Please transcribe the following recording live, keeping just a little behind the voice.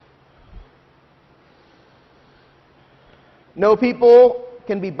No people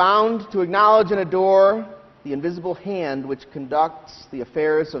can be bound to acknowledge and adore the invisible hand which conducts the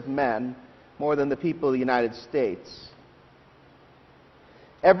affairs of men more than the people of the United States.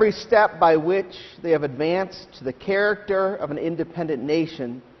 Every step by which they have advanced to the character of an independent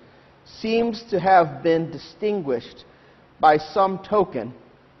nation seems to have been distinguished by some token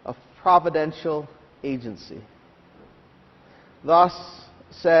of providential agency. Thus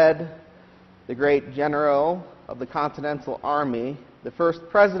said the great general of the Continental Army, the first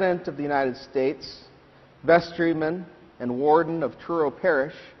President of the United States, vestryman and warden of Truro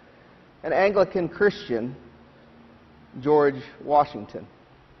Parish, an Anglican Christian, George Washington,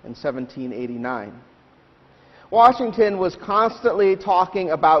 in 1789. Washington was constantly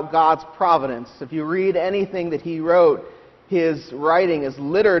talking about God's providence. If you read anything that he wrote, his writing is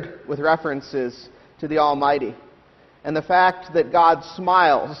littered with references to the Almighty and the fact that God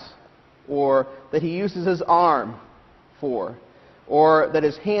smiles, or that he uses his arm for, or that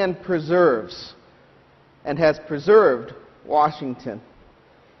his hand preserves and has preserved Washington.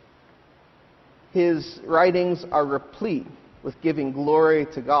 His writings are replete with giving glory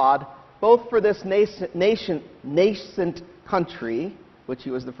to God, both for this nascent country, which he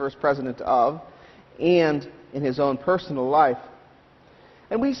was the first president of, and in his own personal life.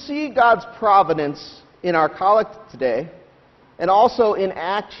 And we see God's providence in our collect today, and also in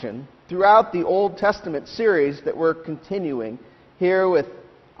action throughout the Old Testament series that we're continuing here with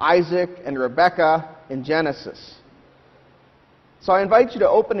Isaac and Rebekah in Genesis. So I invite you to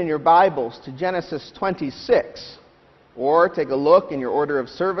open in your Bibles to Genesis 26, or take a look in your order of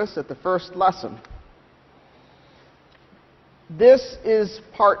service at the first lesson. This is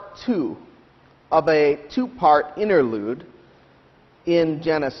part 2 of a 2-part interlude in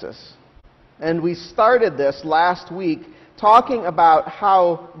Genesis. And we started this last week talking about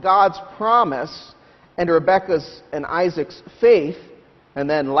how God's promise and Rebekah's and Isaac's faith, and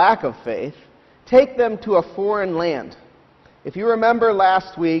then lack of faith, take them to a foreign land. If you remember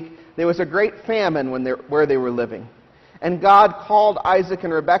last week, there was a great famine where they were living. And God called Isaac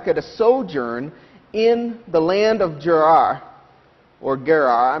and Rebekah to sojourn in the land of Gerar, or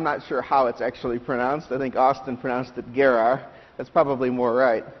Gerar. I'm not sure how it's actually pronounced. I think Austin pronounced it Gerar. That's probably more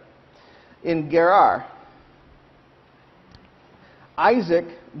right. In Gerar. Isaac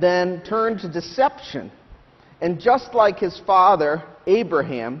then turned to deception, and just like his father,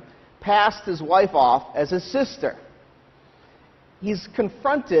 Abraham, passed his wife off as his sister. He's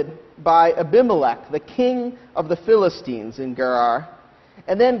confronted by Abimelech, the king of the Philistines in Gerar,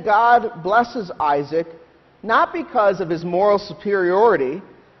 and then God blesses Isaac not because of his moral superiority,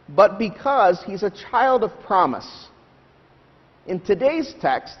 but because he's a child of promise. In today's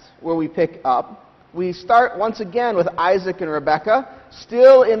text, where we pick up, we start once again with Isaac and Rebekah,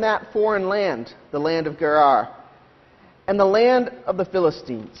 still in that foreign land, the land of Gerar, and the land of the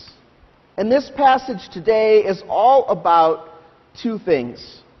Philistines. And this passage today is all about two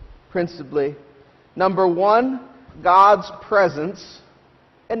things, principally. Number one, God's presence,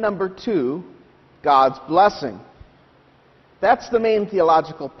 and number two, God's blessing. That's the main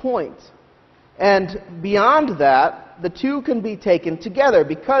theological point. And beyond that, the two can be taken together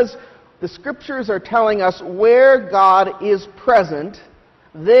because the Scriptures are telling us where God is present,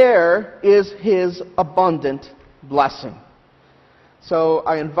 there is His abundant blessing. So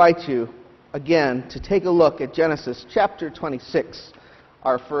I invite you again to take a look at Genesis chapter 26,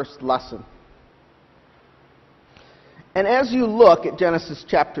 our first lesson. And as you look at Genesis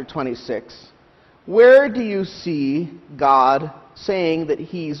chapter 26, where do you see God saying that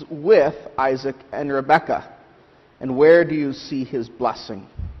He's with Isaac and Rebekah? And where do you see His blessing?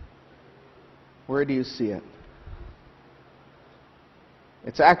 Where do you see it?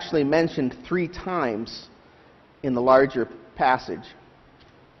 It's actually mentioned 3 times in the larger passage.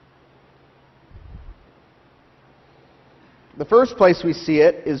 The first place we see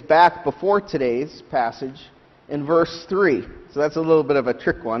it is back before today's passage in verse 3. So that's a little bit of a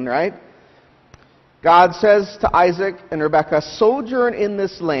trick one, right? God says to Isaac and Rebekah, "Sojourn in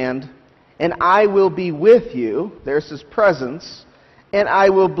this land, and I will be with you." There's His presence. "And I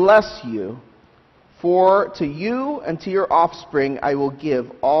will bless you. For to you and to your offspring I will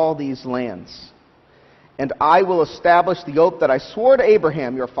give all these lands. And I will establish the oath that I swore to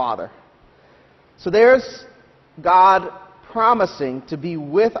Abraham your father." So there's God promising to be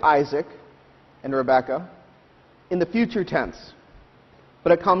with Isaac and Rebekah in the future tense.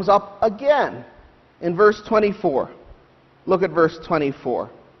 But it comes up again in verse 24. Look at verse 24.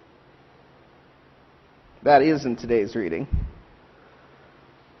 That is in today's reading.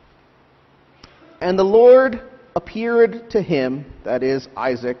 "And the Lord appeared to him," that is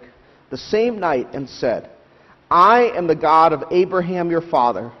Isaac, "the same night and said, I am the God of Abraham your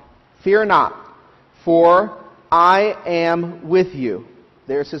father. Fear not, for I am with you.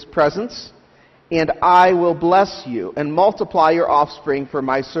 There's his presence. And I will bless you and multiply your offspring for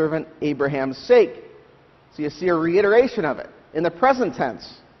my servant Abraham's sake. So you see a reiteration of it in the present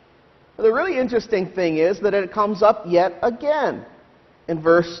tense. But the really interesting thing is that it comes up yet again in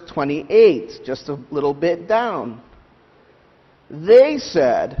verse 28, just a little bit down. They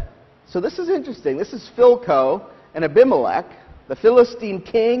said, so this is interesting, this is Phicol and Abimelech, the Philistine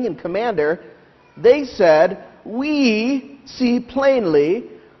king and commander. They said, we see plainly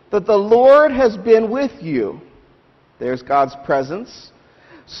that the Lord has been with you. There's God's presence.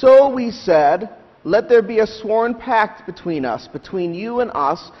 So we said, let there be a sworn pact between us, between you and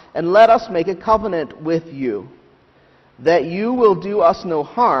us, and let us make a covenant with you, that you will do us no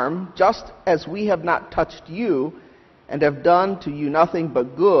harm, just as we have not touched you, and have done to you nothing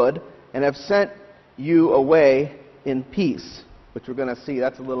but good, and have sent you away in peace. Which we're going to see,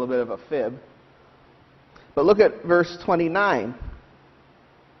 that's a little bit of a fib. But look at verse 29.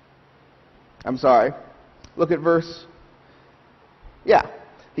 I'm sorry. Look at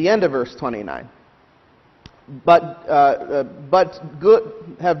the end of verse 29. But good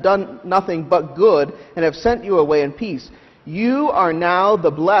have done nothing but good, and have sent you away in peace. You are now the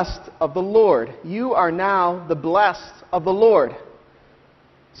blessed of the Lord. You are now the blessed of the Lord.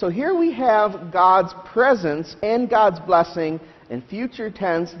 So here we have God's presence and God's blessing in future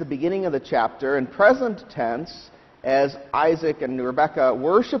tense at the beginning of the chapter, and present tense as Isaac and Rebekah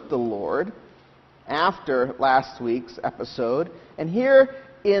worship the Lord after last week's episode, and here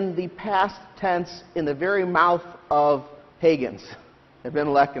in the past tense in the very mouth of pagans,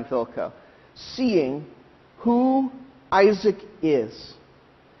 Abimelech and Phicol, seeing who Isaac is.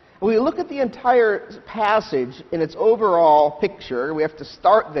 When we look at the entire passage in its overall picture, we have to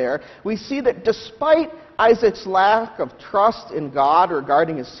start there, we see that despite Isaac's lack of trust in God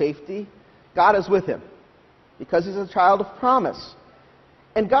regarding his safety, God is with him because he's a child of promise.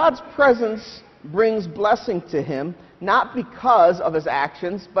 And God's presence brings blessing to him, not because of his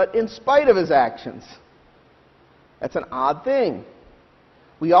actions, but in spite of his actions. That's an odd thing.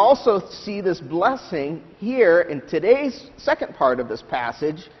 We also see this blessing here in today's second part of this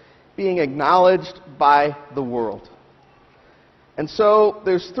passage being acknowledged by the world. And so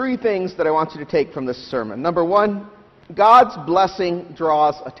there's three things that I want you to take from this sermon. Number one, God's blessing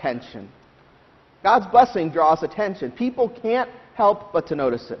draws attention. God's blessing draws attention. People can't help but to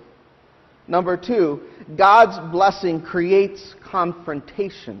notice it. Number two, God's blessing creates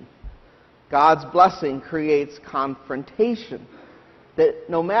confrontation. God's blessing creates confrontation. That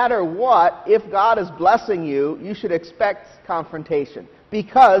no matter what, if God is blessing you, you should expect confrontation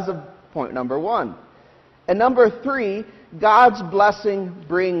because of point number one. And number three, God's blessing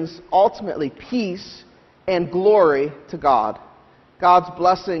brings ultimately peace and glory to God. God's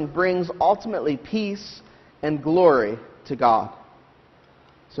blessing brings ultimately peace and glory to God.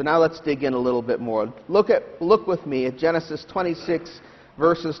 So now let's dig in a little bit more. Look with me at Genesis 26,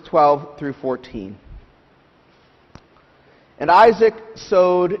 verses 12 through 14. And Isaac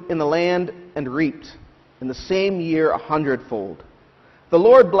sowed in the land and reaped in the same year 100-fold. The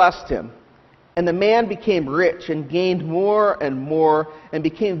Lord blessed him, and the man became rich and gained more and more and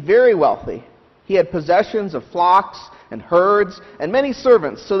became very wealthy. He had possessions of flocks and herds and many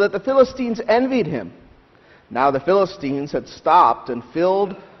servants, so that the Philistines envied him. Now the Philistines had stopped and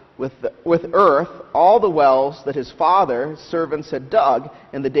filled with earth all the wells that his father's servants had dug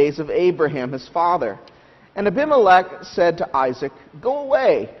in the days of Abraham his father. And Abimelech said to Isaac, "Go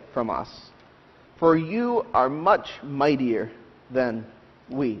away from us, for you are much mightier than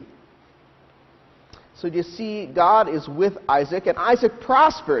we." So you see, God is with Isaac, and Isaac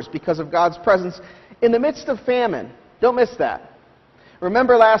prospers because of God's presence in the midst of famine. Don't miss that.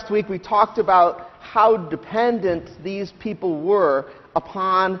 Remember last week we talked about how dependent these people were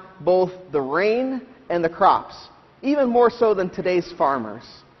upon both the rain and the crops, even more so than today's farmers.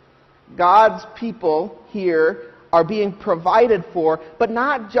 God's people here are being provided for, but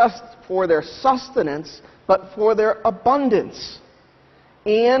not just for their sustenance, but for their abundance.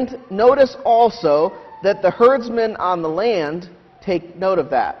 And notice also that the herdsmen on the land take note of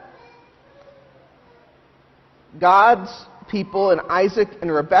that. God's people and Isaac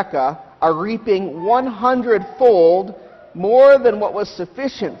and Rebekah are reaping 100-fold more than what was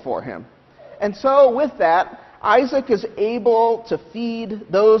sufficient for him. And so with that, Isaac is able to feed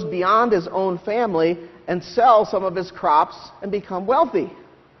those beyond his own family and sell some of his crops and become wealthy.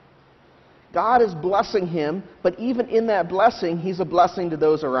 God is blessing him, but even in that blessing, he's a blessing to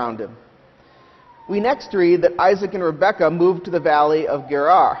those around him. We next read that Isaac and Rebekah moved to the valley of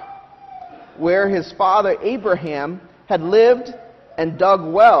Gerar. where his father Abraham had lived and dug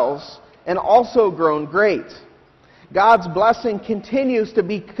wells and also grown great. God's blessing continues to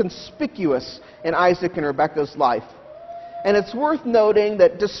be conspicuous in Isaac and Rebekah's life. And it's worth noting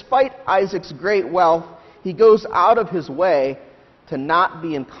that despite Isaac's great wealth, he goes out of his way to not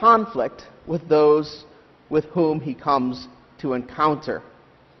be in conflict with those with whom he comes to encounter.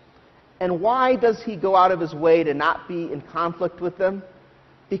 And why does he go out of his way to not be in conflict with them?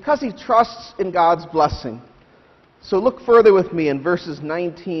 Because he trusts in God's blessing. So look further with me in verses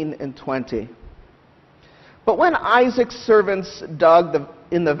 19 and 20. But when Isaac's servants dug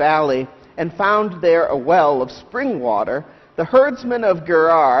in the valley and found there a well of spring water, the herdsmen of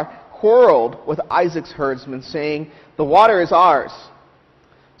Gerar quarreled with Isaac's herdsmen, saying, "The water is ours."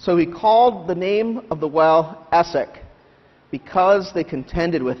 So he called the name of the well Esek, because they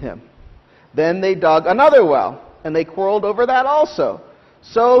contended with him. Then they dug another well, and they quarreled over that also.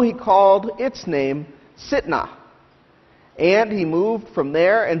 So he called its name Sitnah. And he moved from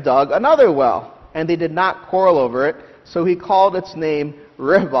there and dug another well, and they did not quarrel over it. So he called its name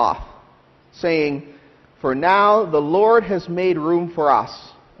Rehoboth, saying, "For now the Lord has made room for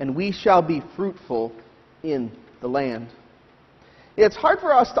us, and we shall be fruitful in the land." It's hard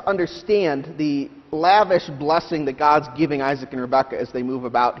for us to understand the lavish blessing that God's giving Isaac and Rebekah as they move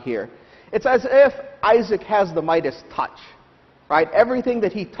about here. It's as if Isaac has the Midas touch, right? Everything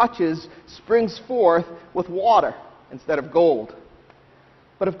that he touches springs forth with water instead of gold.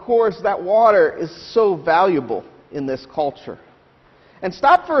 But of course, that water is so valuable in this culture. And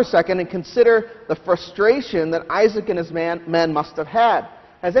stop for a second and consider the frustration that Isaac and his men must have had.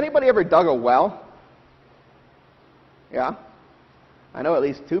 Has anybody ever dug a well? Yeah? I know at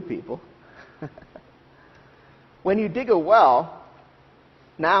least two people. When you dig a well,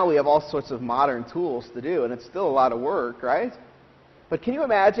 now we have all sorts of modern tools to do, and it's still a lot of work, right? But can you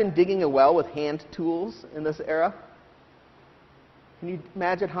imagine digging a well with hand tools in this era? Can you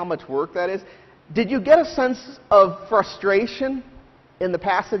imagine how much work that is? Did you get a sense of frustration in the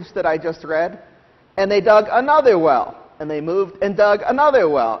passage that I just read? And they dug another well, and they moved and dug another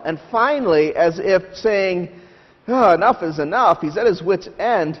well. And finally, as if saying, "Oh, enough is enough," he's at his wit's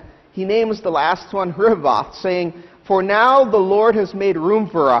end, he names the last one Rehoboth, saying, "For now the Lord has made room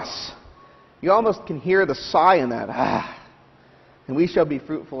for us." You almost can hear the sigh in that. And we shall be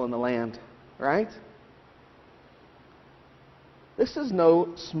fruitful in the land. Right? This is no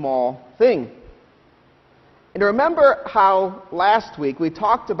small thing. And remember how last week we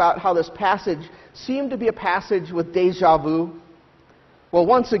talked about how this passage seemed to be a passage with déjà vu? Well,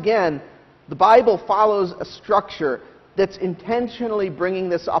 once again, the Bible follows a structure that's intentionally bringing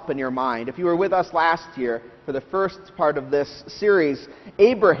this up in your mind. If you were with us last year for the first part of this series,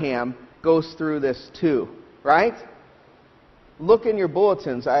 Abraham goes through this too, right? Look in your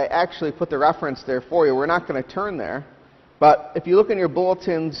bulletins. I actually put the reference there for you. We're not going to turn there. But if you look in your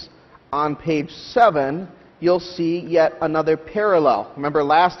bulletins on page 7, you'll see yet another parallel. Remember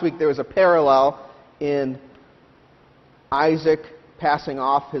last week there was a parallel in Isaac passing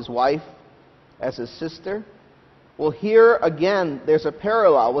off his wife as his sister. Well, here again, there's a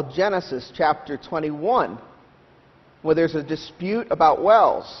parallel with Genesis chapter 21, where there's a dispute about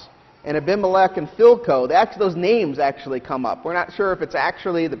wells. And Abimelech and Philco, those names actually come up. We're not sure if it's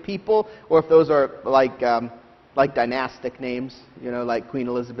actually the people or if those are like dynastic names, like Queen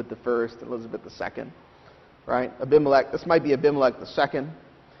Elizabeth I, Elizabeth II, right? Abimelech, this might be Abimelech II.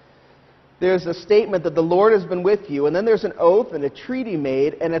 There's a statement that the Lord has been with you, and then there's an oath and a treaty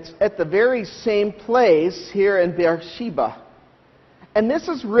made, and it's at the very same place here in Beersheba. And this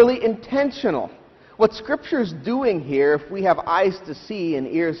is really intentional. What Scripture's doing here, if we have eyes to see and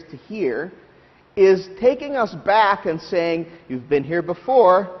ears to hear, is taking us back and saying, you've been here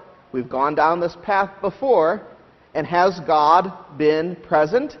before, we've gone down this path before, and has God been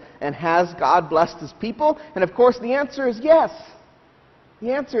present? And has God blessed His people? And of course the answer is yes.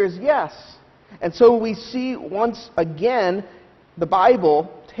 The answer is yes. And so we see once again the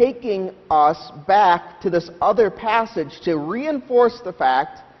Bible taking us back to this other passage to reinforce the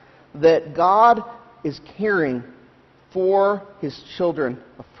fact that God is caring for His children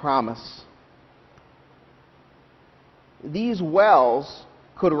of promise. These wells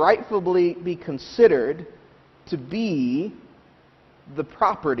could rightfully be considered to be the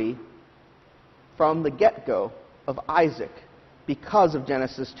property from the get-go of Isaac because of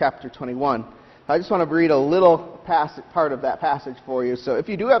Genesis chapter 21. I just want to read a little part of that passage for you. So if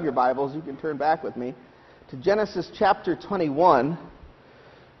you do have your Bibles, you can turn back with me to Genesis chapter 21,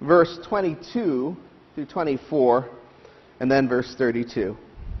 verse 22 through 24, and then verse 32.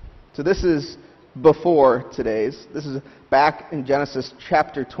 So this is before today's. This is back in Genesis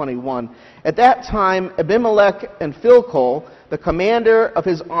chapter 21. At that time, Abimelech and Phicol, the commander of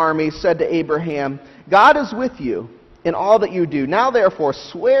his army, said to Abraham, "God is with you in all that you do. Now therefore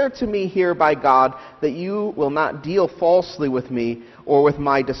swear to me here by God that you will not deal falsely with me or with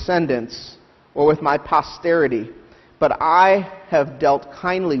my descendants or with my posterity. But I have dealt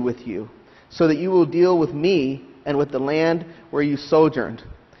kindly with you, so that you will deal with me and with the land where you sojourned."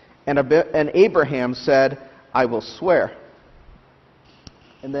 And Abraham said, "I will swear."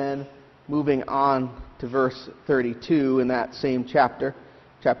 And then moving on to verse 32 in that same chapter,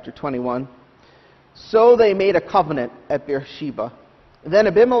 chapter 21. So they made a covenant at Beersheba. Then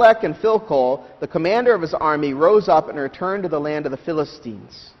Abimelech and Phicol, the commander of his army, rose up and returned to the land of the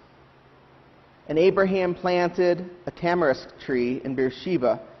Philistines. And Abraham planted a tamarisk tree in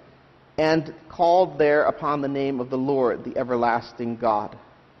Beersheba and called there upon the name of the Lord, the everlasting God.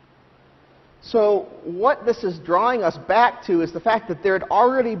 So what this is drawing us back to is the fact that there had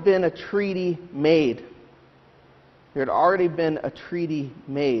already been a treaty made. There had already been a treaty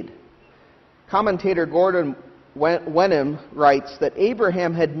made. Commentator Gordon Wenham writes that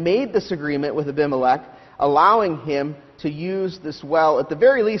Abraham had made this agreement with Abimelech, allowing him to use this well, at the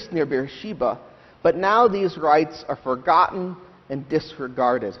very least near Beersheba, but now these rights are forgotten and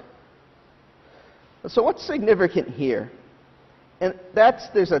disregarded. So what's significant here? And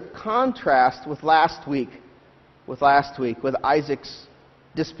there's a contrast with last week, with Isaac's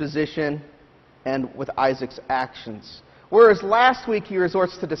disposition and with Isaac's actions. Whereas last week he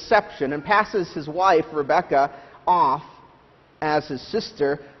resorts to deception and passes his wife, Rebekah, off as his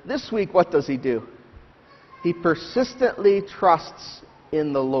sister, this week what does he do? He persistently trusts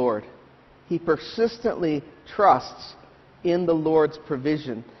in the Lord. He persistently trusts in the Lord's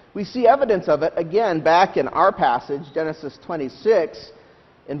provision. We see evidence of it again back in our passage, Genesis 26,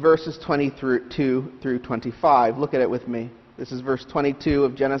 in verses 22 through 25. Look at it with me. This is verse 22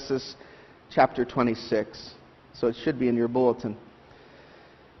 of Genesis chapter 26. So it should be in your bulletin.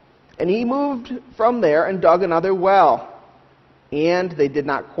 "And he moved from there and dug another well, and they did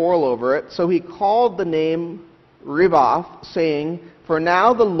not quarrel over it. So he called the name Rehoboth, saying, 'For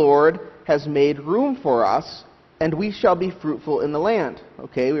now the Lord has made room for us, and we shall be fruitful in the land.'"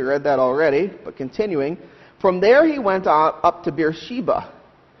 Okay, we read that already, but continuing. "From there he went up to Beersheba,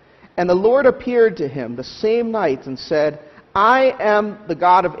 and the Lord appeared to him the same night and said, 'I am the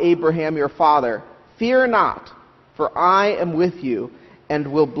God of Abraham your father. Fear not, for I am with you, and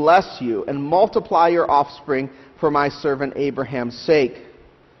will bless you, and multiply your offspring for my servant Abraham's sake.'"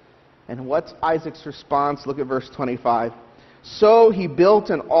 And what's Isaac's response? Look at verse 25. "So he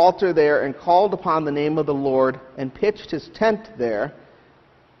built an altar there and called upon the name of the Lord and pitched his tent there,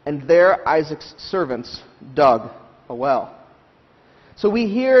 and there Isaac's servants dug a well." So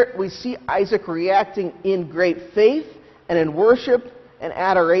we see Isaac reacting in great faith and in worship and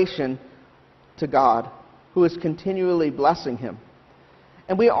adoration to God, who is continually blessing him.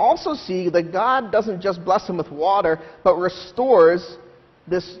 And we also see that God doesn't just bless him with water, but restores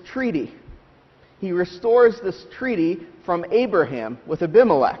this treaty. He restores this treaty from Abraham with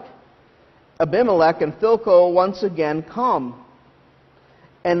Abimelech. Abimelech and Phicol once again come,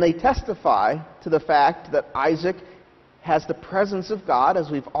 and they testify to the fact that Isaac has the presence of God,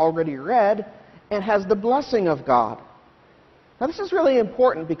 as we've already read, and has the blessing of God. Now this is really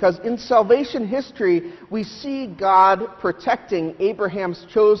important because in salvation history, we see God protecting Abraham's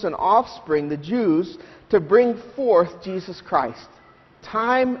chosen offspring, the Jews, to bring forth Jesus Christ.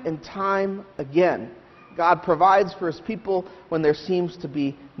 Time and time again, God provides for his people when there seems to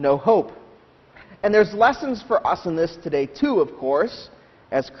be no hope. And there's lessons for us in this today too, of course,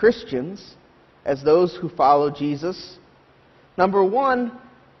 as Christians, as those who follow Jesus. Number one,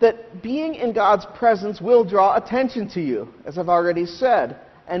 that being in God's presence will draw attention to you, as I've already said.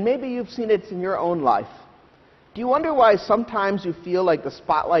 And maybe you've seen it in your own life. Do you wonder why sometimes you feel like the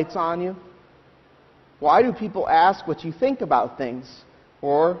spotlight's on you? Why do people ask what you think about things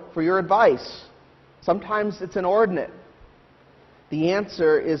or for your advice? Sometimes it's inordinate. The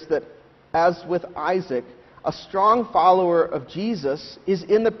answer is that, as with Isaac, a strong follower of Jesus is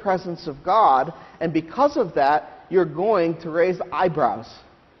in the presence of God, and because of that, you're going to raise eyebrows.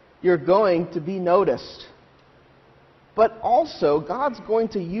 You're going to be noticed. But also, God's going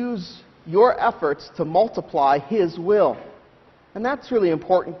to use your efforts to multiply his will. And that's really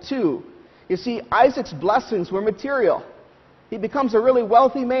important too. You see, Isaac's blessings were material. He becomes a really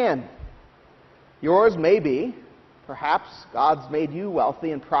wealthy man. Yours may be. Perhaps God's made you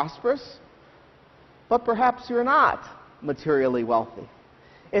wealthy and prosperous. But perhaps you're not materially wealthy.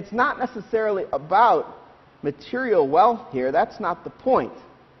 It's not necessarily about material wealth here. That's not the point.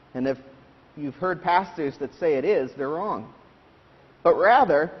 And if you've heard pastors that say it is, they're wrong. But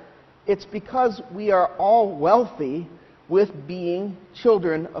rather, it's because we are all wealthy with being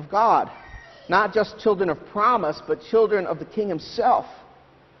children of God. Not just children of promise, but children of the King himself.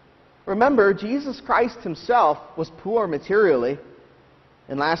 Remember, Jesus Christ himself was poor materially.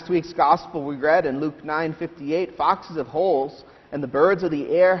 In last week's gospel we read in Luke 9:58, foxes have holes, and the birds of the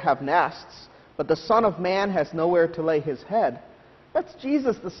air have nests, but the Son of Man has nowhere to lay his head. That's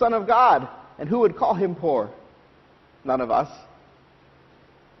Jesus, the Son of God. And who would call him poor? None of us.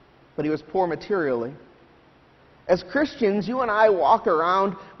 But he was poor materially. As Christians, you and I walk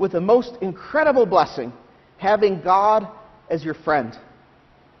around with the most incredible blessing, having God as your friend.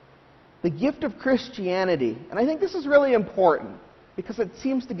 The gift of Christianity, and I think this is really important because it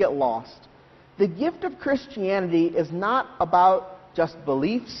seems to get lost. The gift of Christianity is not about just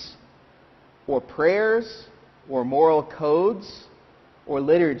beliefs or prayers or moral codes or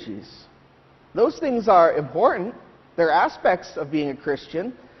liturgies. Those things are important. They're aspects of being a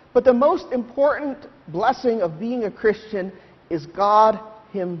Christian. But the most important blessing of being a Christian is God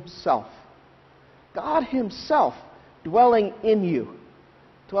himself. God himself dwelling in you.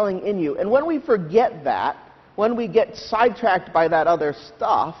 Dwelling in you. And when we forget that, when we get sidetracked by that other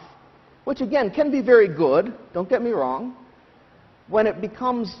stuff, which again can be very good, don't get me wrong, when it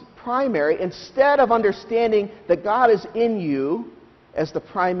becomes primary, instead of understanding that God is in you as the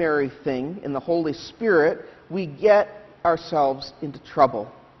primary thing in the Holy Spirit, we get ourselves into trouble.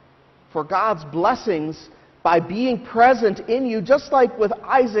 For God's blessings, by being present in you, just like with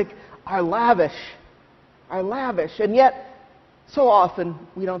Isaac, are lavish. Are lavish. And yet, so often,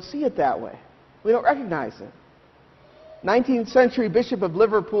 we don't see it that way. We don't recognize it. 19th century Bishop of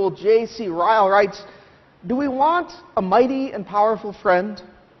Liverpool, J.C. Ryle, writes, "Do we want a mighty and powerful friend?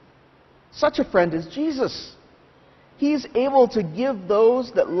 Such a friend is Jesus. He's able to give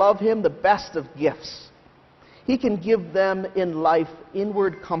those that love him the best of gifts. He can give them in life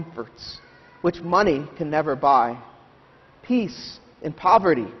inward comforts, which money can never buy. Peace in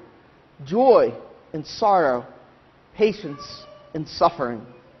poverty, joy in sorrow, patience in suffering."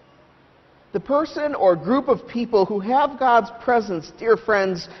 The person or group of people who have God's presence, dear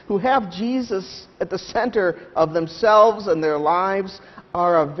friends, who have Jesus at the center of themselves and their lives,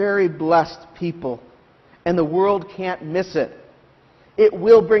 are a very blessed people. And the world can't miss it. It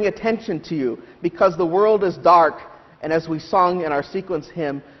will bring attention to you because the world is dark, and as we sung in our sequence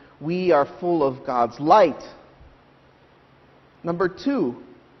hymn, we are full of God's light. Number 2,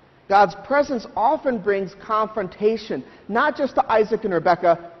 God's presence often brings confrontation, not just to Isaac and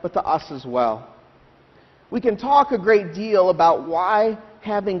Rebekah, but to us as well. We can talk a great deal about why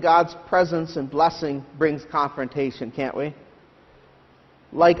having God's presence and blessing brings confrontation, can't we?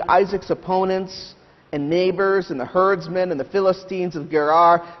 Like Isaac's opponents and neighbors and the herdsmen and the Philistines of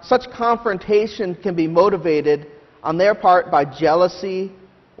Gerar, such confrontation can be motivated on their part by jealousy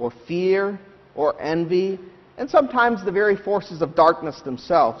or fear or envy, and sometimes the very forces of darkness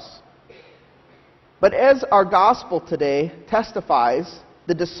themselves. But as our gospel today testifies,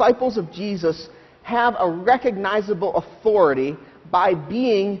 the disciples of Jesus have a recognizable authority by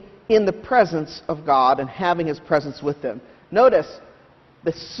being in the presence of God and having his presence with them. Notice,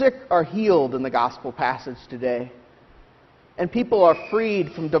 the sick are healed in the gospel passage today. And people are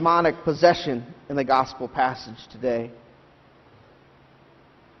freed from demonic possession in the gospel passage today.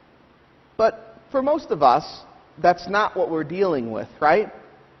 But for most of us, that's not what we're dealing with, right?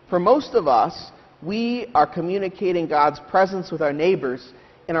 For most of us, we are communicating God's presence with our neighbors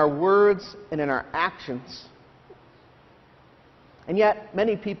in our words and in our actions. And yet,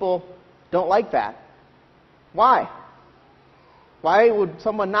 many people don't like that. Why? Why would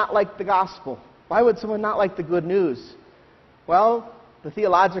someone not like the gospel? Why would someone not like the good news? Well, the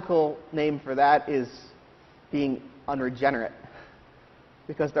theological name for that is being unregenerate,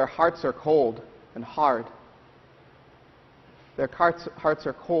 because their hearts are cold and hard. Their hearts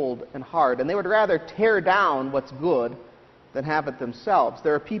are cold and hard, and they would rather tear down what's good than have it themselves.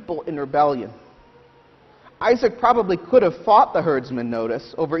 There are people in rebellion. Isaac probably could have fought the herdsman,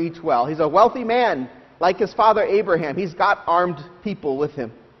 notice, over each well. He's a wealthy man, like his father Abraham. He's got armed people with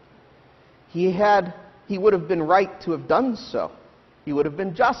him. He would have been right to have done so. He would have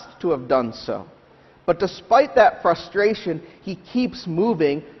been just to have done so. But despite that frustration, he keeps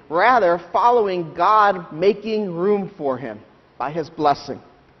moving, rather following God, making room for him by his blessing.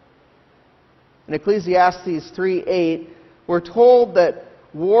 In Ecclesiastes 3:8, we're told that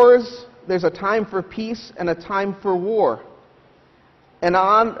there's a time for peace and a time for war. And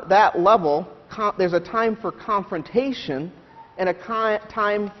on that level, there's a time for confrontation and a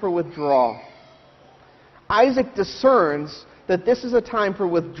time for withdrawal. Isaac discerns that this is a time for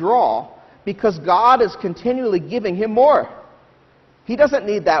withdrawal because God is continually giving him more. He doesn't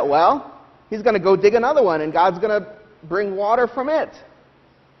need that well. He's going to go dig another one, and God's going to bring water from it.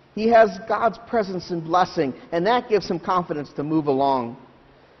 He has God's presence and blessing, and that gives him confidence to move along.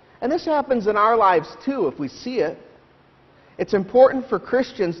 And this happens in our lives too, if we see it. It's important for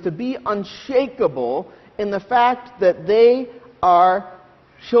Christians to be unshakable in the fact that they are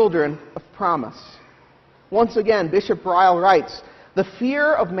children of promise. Once again, Bishop Ryle writes, "The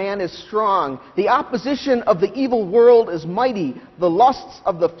fear of man is strong. The opposition of the evil world is mighty. The lusts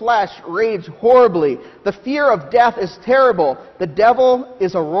of the flesh rage horribly. The fear of death is terrible. The devil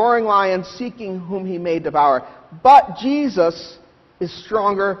is a roaring lion seeking whom he may devour. But Jesus is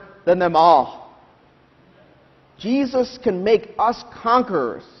stronger than them all." Jesus can make us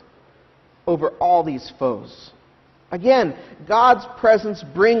conquerors over all these foes. Again, God's presence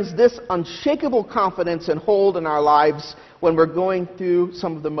brings this unshakable confidence and hold in our lives when we're going through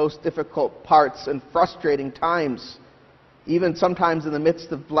some of the most difficult parts and frustrating times, even sometimes in the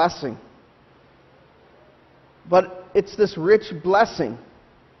midst of blessing. But it's this rich blessing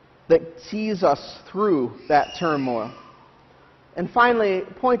that sees us through that turmoil. And finally,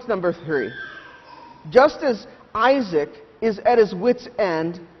 point number 3. Just as Isaac is at his wit's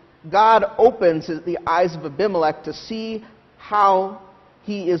end, God opens the eyes of Abimelech to see how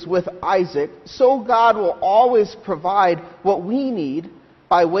he is with Isaac, so God will always provide what we need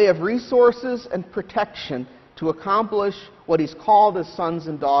by way of resources and protection to accomplish what he's called his sons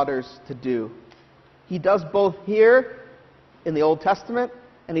and daughters to do. He does both here in the Old Testament,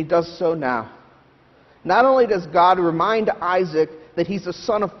 and he does so now. Not only does God remind Isaac that he's a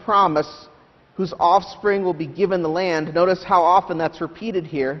son of promise, whose offspring will be given the land. Notice how often that's repeated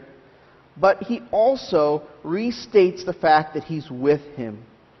here. But he also restates the fact that he's with him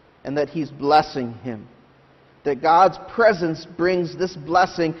and that he's blessing him. That God's presence brings this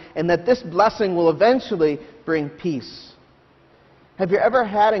blessing, and that this blessing will eventually bring peace. Have you ever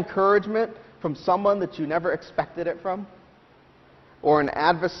had encouragement from someone that you never expected it from? Or an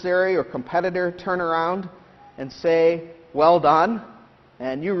adversary or competitor turn around and say, "Well done,"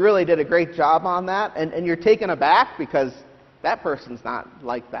 and you really did a great job on that, and you're taken aback because that person's not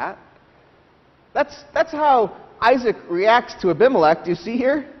like that. That's how Isaac reacts to Abimelech. Do you see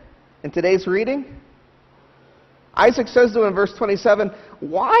here in today's reading? Isaac says to him in verse 27,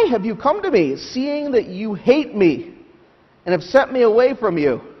 "Why have you come to me, seeing that you hate me and have sent me away from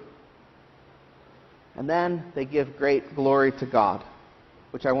you?" And then they give great glory to God,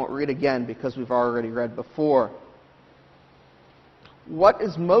 which I won't read again because we've already read before. What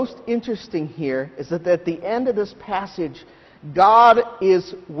is most interesting here is that at the end of this passage, God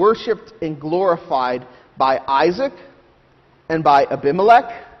is worshipped and glorified by Isaac and by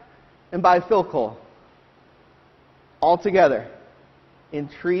Abimelech and by Phicol. All together, in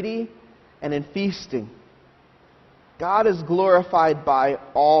treaty and in feasting. God is glorified by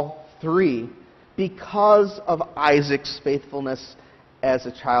all three because of Isaac's faithfulness as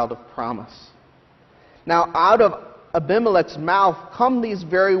a child of promise. Now, out of Abimelech's mouth come these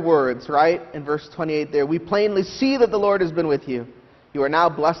very words, right? In verse 28 there, "We plainly see that the Lord has been with you. You are now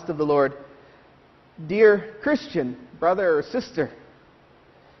blessed of the Lord." Dear Christian, brother or sister,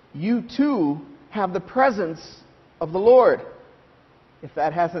 you too have the presence of the Lord. If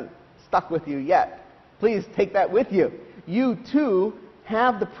that hasn't stuck with you yet, please take that with you. You too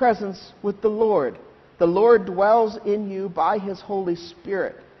have the presence with the Lord. The Lord dwells in you by his Holy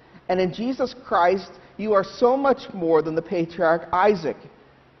Spirit. And in Jesus Christ, you are so much more than the patriarch Isaac.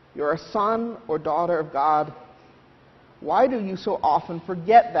 You're a son or daughter of God. Why do you so often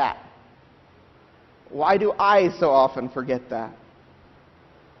forget that? Why do I so often forget that?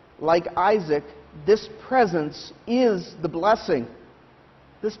 Like Isaac, this presence is the blessing.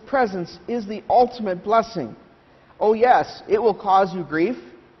 This presence is the ultimate blessing. Oh yes, it will cause you grief,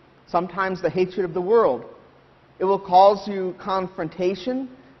 sometimes the hatred of the world. It will cause you confrontation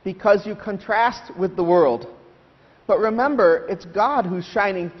because you contrast with the world. But remember, it's God who's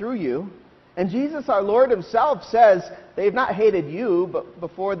shining through you. And Jesus, our Lord himself, says, they've not hated you, but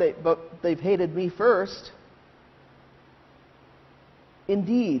they've hated me first.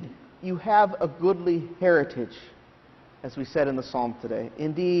 Indeed, you have a goodly heritage, as we said in the psalm today.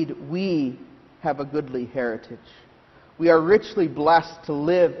 Indeed, we have a goodly heritage. We are richly blessed to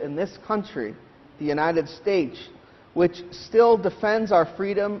live in this country, the United States, which still defends our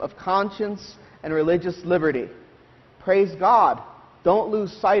freedom of conscience and religious liberty. Praise God. Don't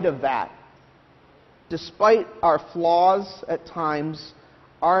lose sight of that. Despite our flaws at times,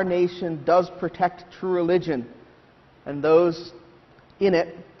 our nation does protect true religion and those in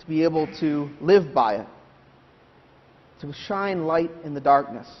it to be able to live by it, to shine light in the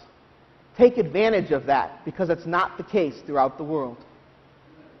darkness. take advantage of that, because it's not the case throughout the world.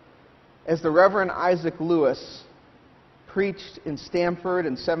 As the Reverend Isaac Lewis preached in Stamford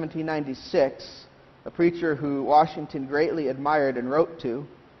in 1796, a preacher who Washington greatly admired and wrote to,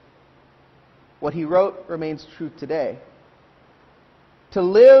 what he wrote remains true today. To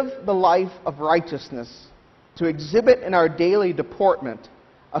live the life of righteousness, to exhibit in our daily deportment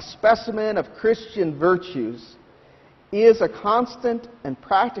a specimen of Christian virtues, is a constant and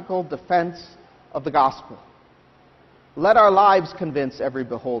practical defense of the gospel. Let our lives convince every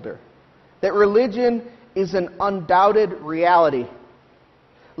beholder that religion is an undoubted reality.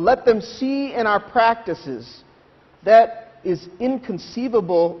 Let them see in our practices that is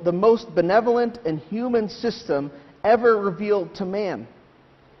inconceivable, the most benevolent and human system ever revealed to man,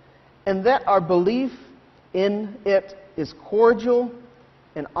 and that our belief in it is cordial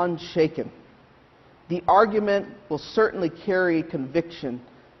and unshaken. The argument will certainly carry conviction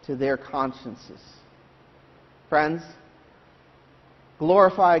to their consciences. Friends,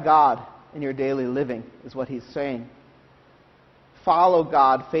 glorify God in your daily living, is what he's saying. Follow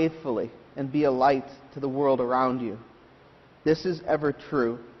God faithfully and be a light to the world around you. This is ever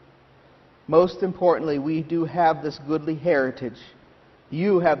true. Most importantly, we do have this goodly heritage.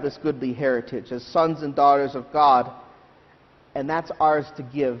 You have this goodly heritage as sons and daughters of God, and that's ours to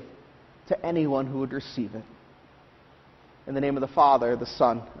give to anyone who would receive it. In the name of the Father, the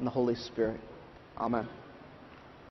Son, and the Holy Spirit. Amen.